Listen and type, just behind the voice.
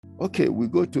Okay, we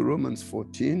go to Romans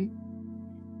 14.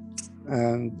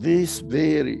 And this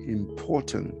very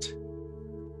important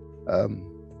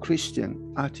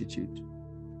Christian attitude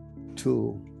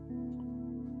to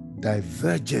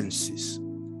divergences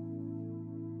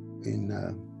in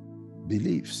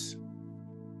beliefs,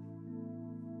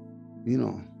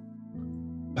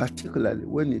 particularly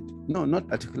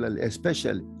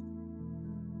especially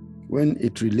when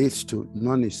it relates to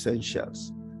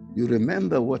non-essentials. You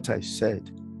remember what I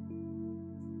said.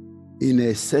 In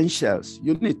essentials,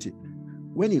 unity.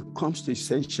 When it comes to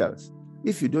essentials,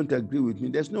 if you don't agree with me,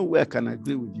 there's no way I can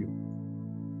agree with you.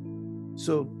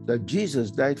 So that Jesus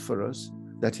died for us,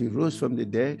 that he rose from the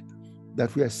dead,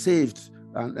 that we are saved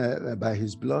by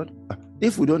his blood.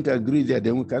 If we don't agree there,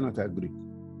 then we cannot agree.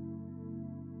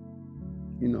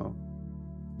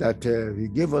 That he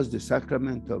gave us the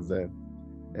sacrament of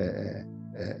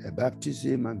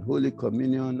baptism and Holy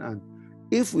Communion. And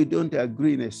if we don't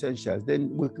agree in essentials, then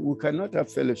we cannot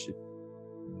have fellowship.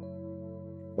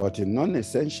 But in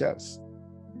non-essentials,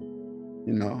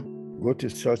 go to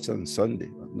church on Sunday.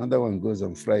 Another one goes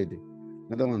on Friday.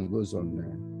 Another one goes on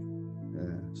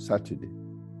Saturday.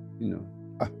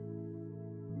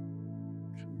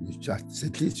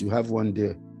 At least you have one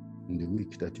day in the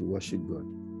week that you worship God.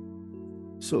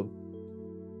 So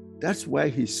that's why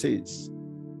he says,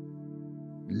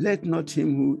 let not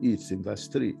him who eats, in verse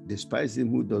 3, despise him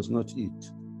who does not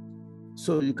eat.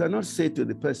 So you cannot say to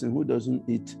the person who doesn't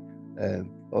eat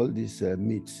all these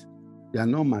meats, they are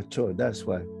not mature. That's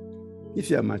why. If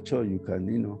you are mature, you can,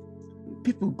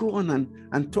 people go on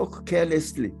and talk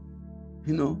carelessly.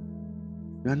 You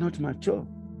are not mature.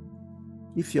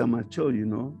 If you are mature,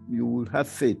 you will have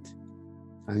faith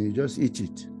and you just eat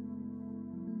it.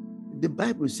 The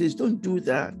Bible says, don't do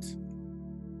that.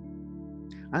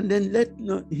 And then let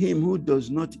not him who does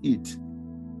not eat,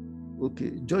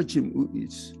 okay, judge him who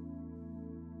eats.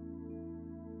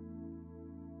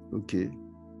 Okay.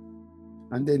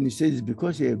 And then he says,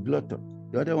 because you're a glutton.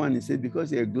 The other one, he says,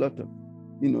 because you're a glutton.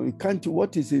 You can't,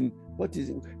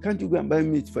 can't you go and buy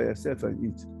meat for yourself and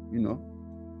eat,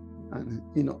 And,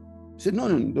 say, no,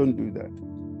 don't do that.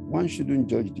 One shouldn't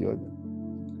judge the other.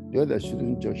 The other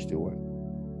shouldn't judge the one.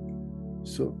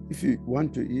 So if you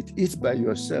want to eat by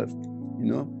yourself.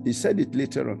 He said it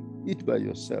later on, eat by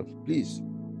yourself, please.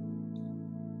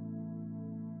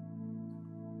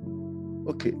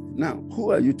 Okay, now, who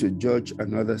are you to judge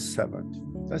another servant?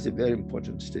 That's a very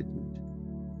important statement.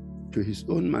 To his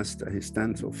own master, he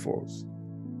stands or falls.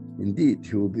 Indeed,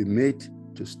 he will be made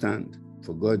to stand,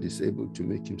 for God is able to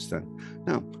make him stand.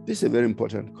 Now, this is a very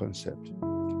important concept.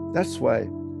 That's why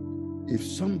if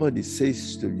somebody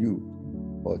says to you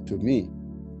or to me,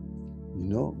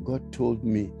 God told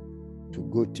me to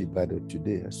go to Ibadan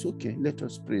today, it's okay, let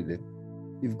us pray then,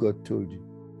 if God told you.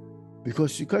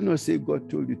 Because you cannot say God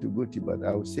told you to go to Ibadan.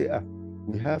 I will say,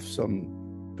 we have some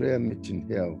prayer meeting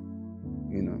here,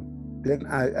 Then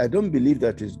I don't believe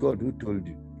that it's God who told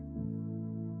you.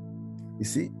 You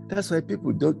see, that's why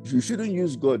people you shouldn't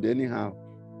use God anyhow.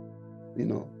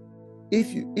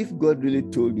 If God really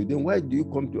told you, then why do you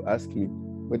come to ask me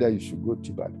whether you should go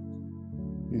to Ibadan?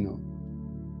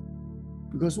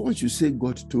 Because once you say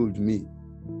God told me,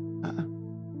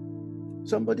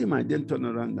 somebody might then turn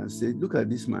around and say, look at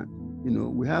this man.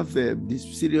 We have this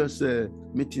serious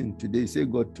meeting today. Say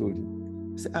God told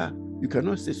you. Say, you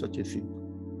cannot say such a thing.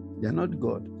 You are not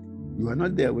God. You are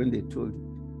not there when they told you.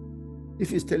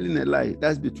 If he's telling a lie,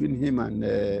 that's between him and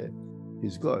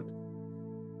his God.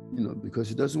 Because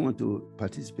he doesn't want to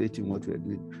participate in what we're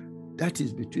doing. That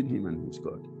is between him and his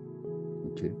God.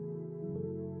 Okay.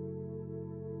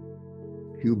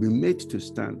 He will be made to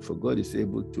stand, for God is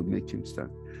able to make him stand.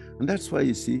 And that's why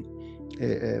you see,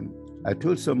 I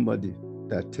told somebody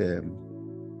that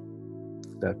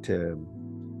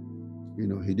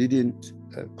he didn't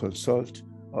consult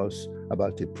us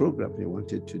about a program he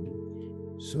wanted to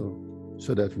do, so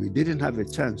that we didn't have a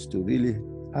chance to really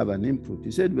have an input.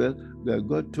 He said, well,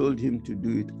 God told him to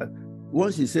do it.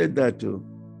 Once he said that,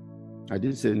 I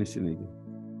didn't say anything again.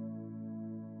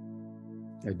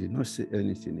 I did not say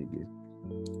anything again.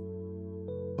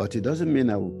 But it doesn't mean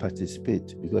I will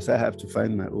participate, because I have to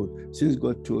find my own. Since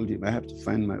God told him, I have to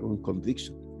find my own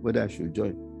conviction, whether I should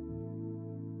join.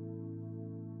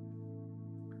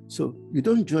 So you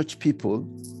don't judge people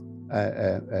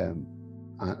and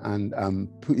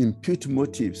impute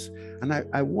motives. And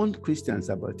I warn Christians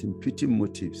about imputing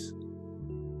motives.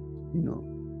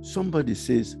 Somebody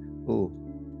says, oh,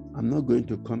 I'm not going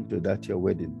to come to your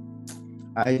wedding.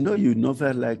 I know you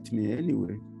never liked me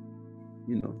anyway.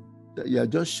 That you are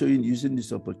just using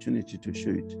this opportunity to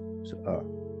show it. So,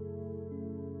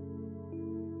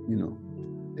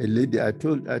 A lady, I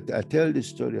tell this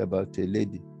story about a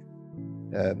lady,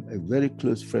 a very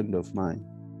close friend of mine.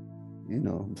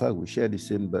 In fact, we share the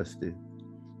same birthday.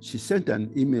 She sent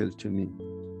an email to me,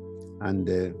 and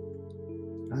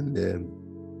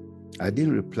I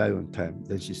didn't reply on time.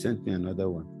 Then she sent me another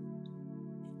one,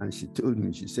 and she told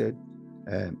me, she said,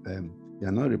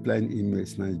 "You're not replying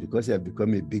emails now because you have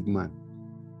become a big man."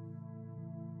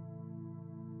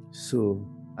 So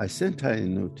I sent her a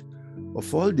note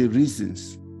of all the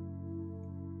reasons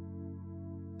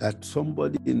that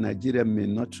somebody in Nigeria may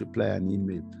not reply an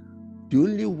email. The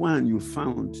only one you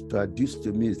found to adduce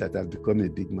to me is that I've become a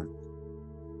big man.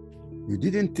 You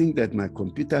didn't think that my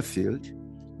computer failed.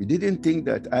 You didn't think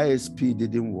that ISP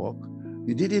didn't work.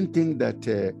 You didn't think that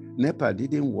NEPA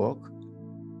didn't work,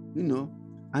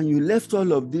 and you left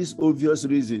all of these obvious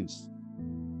reasons,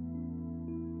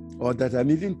 or that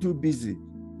I'm even too busy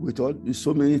with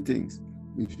so many things.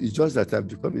 It's just that I've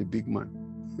become a big man.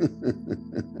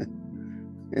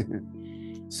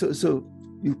 So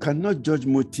you cannot judge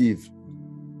motive.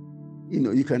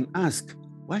 You can ask,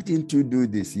 why didn't you do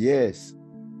this? Yes,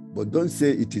 but don't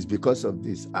say it is because of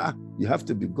this. You have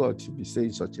to be God to be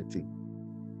saying such a thing.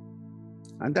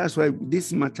 And that's why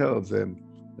this matter of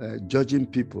judging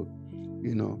people,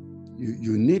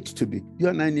 you need to be, you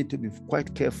and I need to be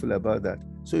quite careful about that.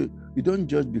 So you don't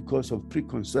judge because of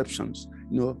preconceptions,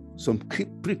 some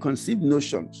preconceived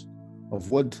notions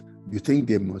of what you think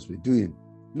they must be doing.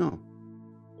 No.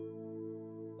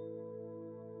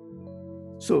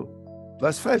 So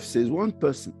verse 5 says, one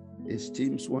person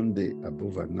esteems one day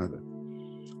above another.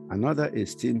 Another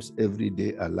esteems every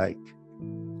day alike.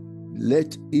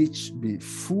 Let each be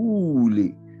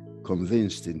fully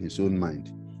convinced in his own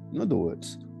mind. In other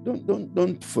words,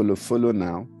 don't follow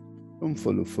now. Don't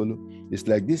follow. It's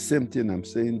like this same thing I'm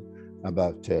saying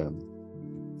about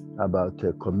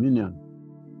communion.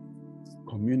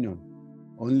 Communion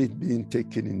only being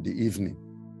taken in the evening.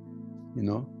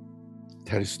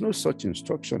 There is no such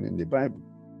instruction in the Bible.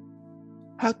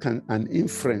 How can an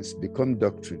inference become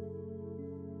doctrine?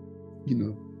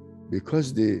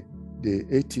 Because they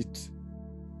ate it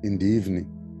in the evening.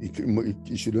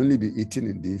 It should only be eaten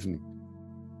in the evening.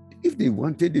 If they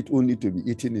wanted it only to be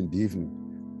eaten in the evening,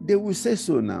 they will say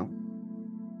so now.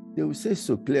 They will say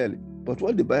so clearly. But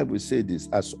what the Bible said is,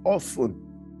 as often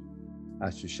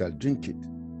as you shall drink it,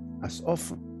 as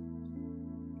often.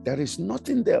 There is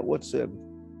nothing there whatsoever.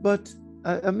 But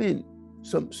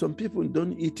some people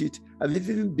don't eat it. I've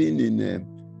even been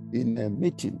in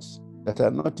meetings that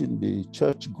are not in the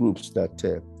church groups that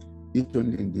eat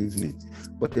only in the evening.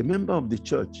 But a member of the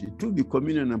church, he took the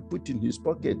communion and put in his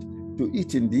pocket to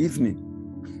eat in the evening,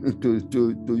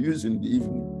 to use in the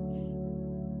evening.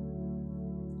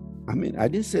 I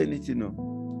didn't say anything,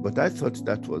 but I thought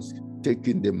that was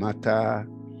taking the matter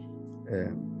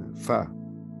far.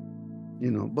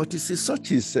 But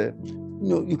such is,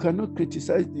 you cannot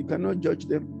criticize, you cannot judge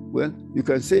them. Well, you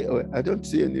can say, oh, I don't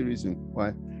see any reason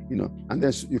why, and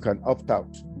then you can opt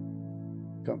out.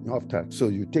 So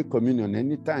you take communion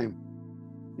anytime,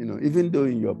 even though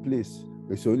in your place,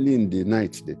 it's only in the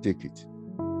night they take it.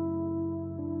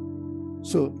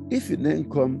 So if you then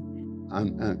come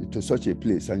to such a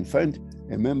place and you find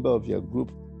a member of your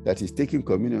group that is taking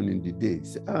communion in the day,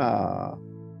 say,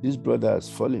 this brother has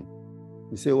fallen.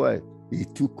 You say, why? He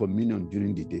took communion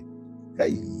during the day.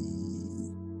 Hey,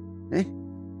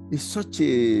 it's such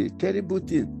a terrible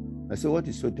thing. I say, what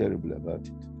is so terrible about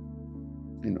it?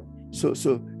 So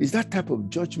it's that type of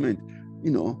judgment,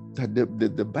 that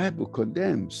the Bible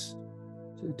condemns.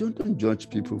 So don't judge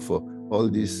people for all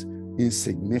these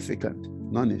insignificant,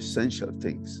 non-essential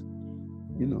things,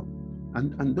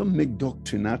 and don't make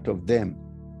doctrine out of them,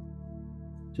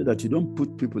 so that you don't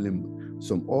put people in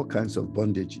all kinds of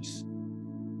bondages.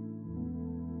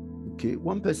 Okay,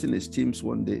 one person esteems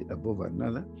one day above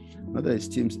another, another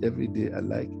esteems every day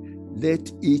alike.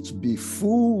 Let each be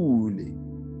fully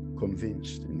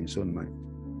convinced in his own mind.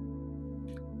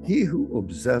 He who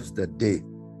observes the day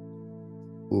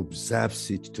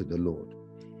observes it to the Lord,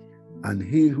 and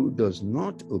he who does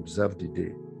not observe the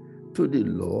day, to the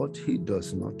Lord he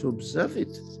does not observe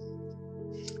it.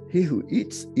 He who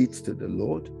eats to the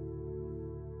Lord,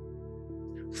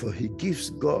 for he gives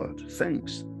God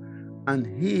thanks. And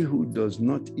he who does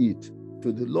not eat,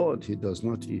 to the Lord he does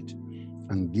not eat,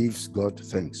 and gives God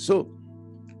thanks. So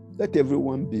let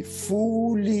everyone be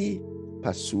fully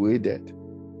persuaded.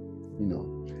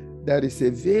 That is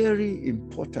a very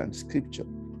important scripture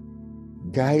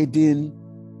guiding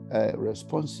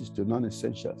responses to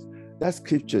non-essentials. That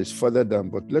scripture is further down,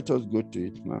 but let us go to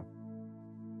it now.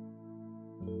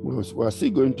 We're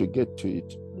still going to get to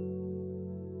it.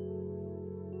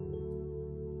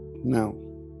 Now,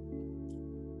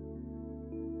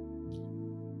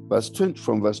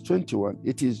 from verse 21,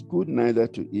 it is good neither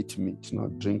to eat meat, nor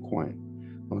drink wine,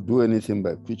 nor do anything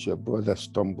by which your brother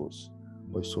stumbles,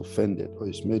 or is offended, or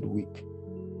is made weak.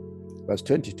 Verse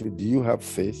 22, do you have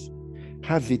faith?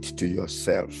 Have it to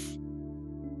yourself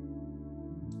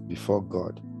before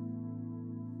God.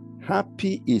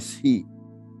 Happy is he,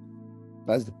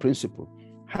 that's the principle.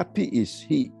 Happy is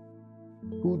he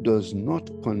who does not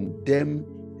condemn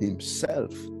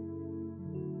himself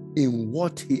in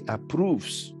what he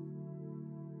approves.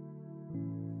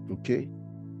 Okay?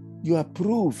 You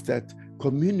approve that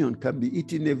communion can be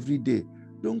eaten every day.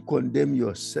 Don't condemn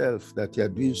yourself that you are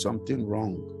doing something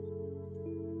wrong.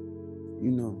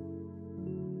 You know,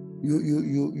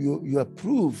 you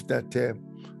approve that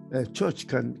a church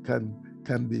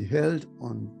can be held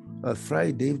on a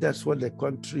Friday if that's what the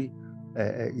country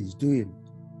is doing.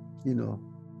 You know,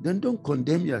 then don't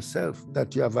condemn yourself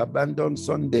that you have abandoned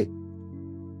Sunday.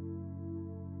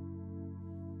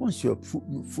 Once you're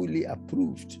fully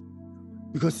approved,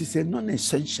 because it's a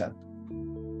non-essential,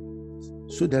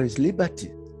 so there is liberty.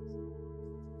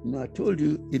 You know, I told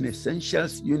you in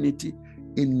essentials, unity,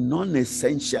 in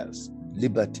non-essentials,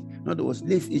 liberty. In other words,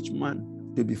 leave each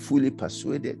man to be fully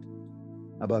persuaded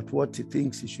about what he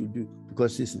thinks he should do,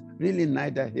 because it's really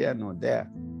neither here nor there.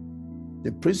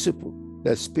 The principle,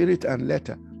 the spirit and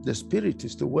letter, the spirit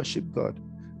is to worship God.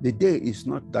 The day is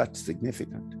not that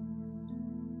significant.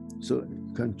 So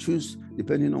you can choose,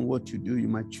 depending on what you do, you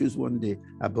might choose one day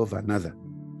above another.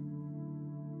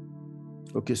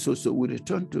 Okay, so we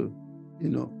return to, you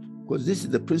know, because this is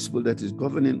the principle that is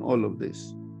governing all of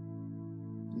this,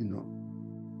 you know.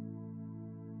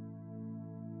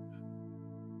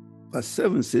 Verse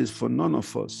 7 says, for none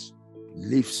of us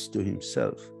lives to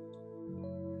himself.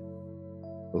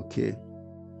 Okay,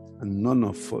 and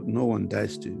no one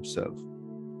dies to himself.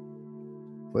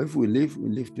 For if we live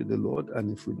to the Lord, and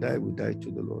if we die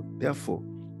to the Lord. Therefore,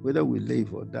 whether we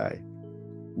live or die,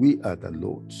 we are the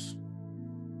Lord's.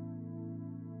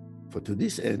 For to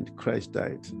this end, Christ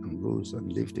died and rose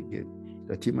and lived again,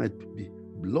 that he might be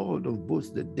Lord of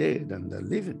both the dead and the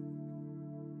living.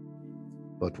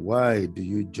 But why do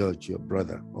you judge your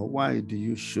brother? Or why do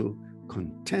you show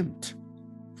contempt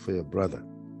for your brother?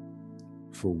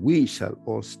 For we shall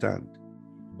all stand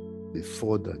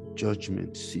before the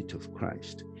judgment seat of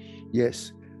Christ.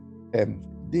 Yes,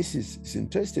 this is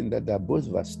interesting that they're both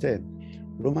verse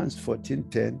 10. Romans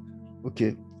 14:10,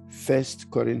 okay,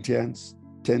 1 Corinthians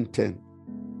 10:10.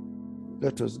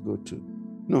 Let us go to,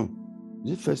 no,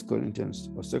 is it 1 Corinthians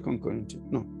or 2 Corinthians?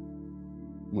 No,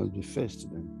 must be first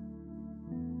then.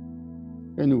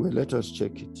 Anyway, let us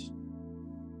check it.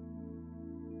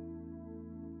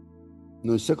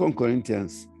 No, 2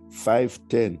 Corinthians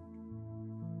 5:10.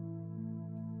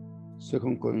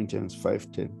 2 Corinthians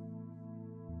 5:10.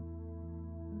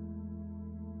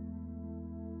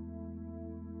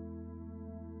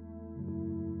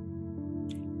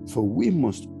 For we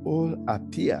must all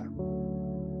appear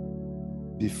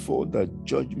before the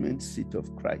judgment seat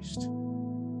of Christ,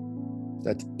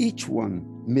 that each one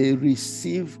may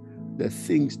receive the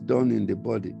things done in the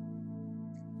body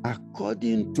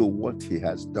according to what he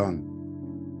has done,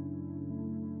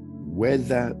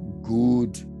 whether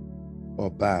good or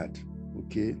bad.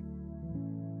 Okay,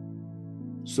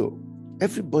 so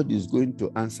everybody is going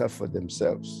to answer for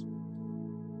themselves,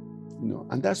 you know,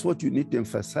 and that's what you need to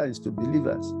emphasize to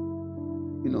believers.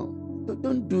 You know,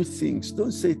 don't do things,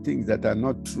 don't say things that are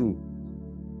not true.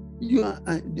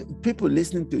 People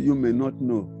listening to you may not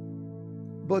know,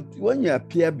 but when you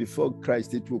appear before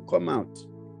Christ, it will come out.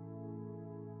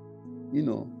 You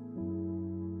know,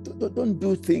 don't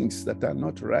do things that are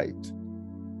not right,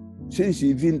 things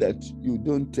even that you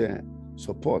don't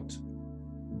support,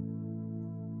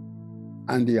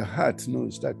 and your heart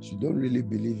knows that you don't really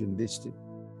believe in this thing,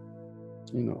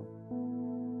 you know.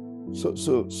 So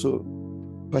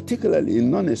particularly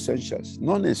in non-essentials.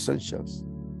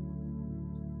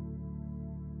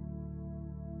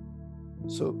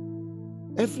 So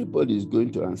everybody is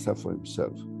going to answer for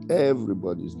himself.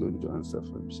 Everybody is going to answer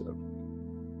for himself.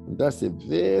 And that's a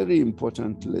very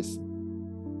important lesson.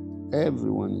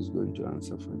 Everyone is going to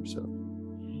answer for himself.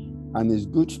 And it's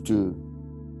good to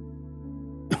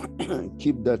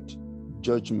keep that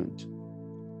judgment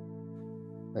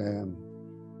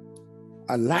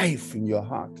alive in your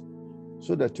heart,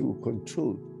 so that you will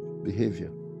control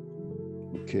behavior.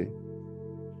 Okay.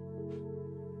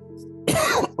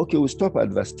 Okay, we'll stop at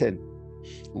verse 10.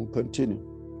 We'll continue.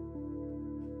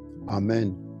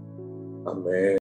 Amen. Amen.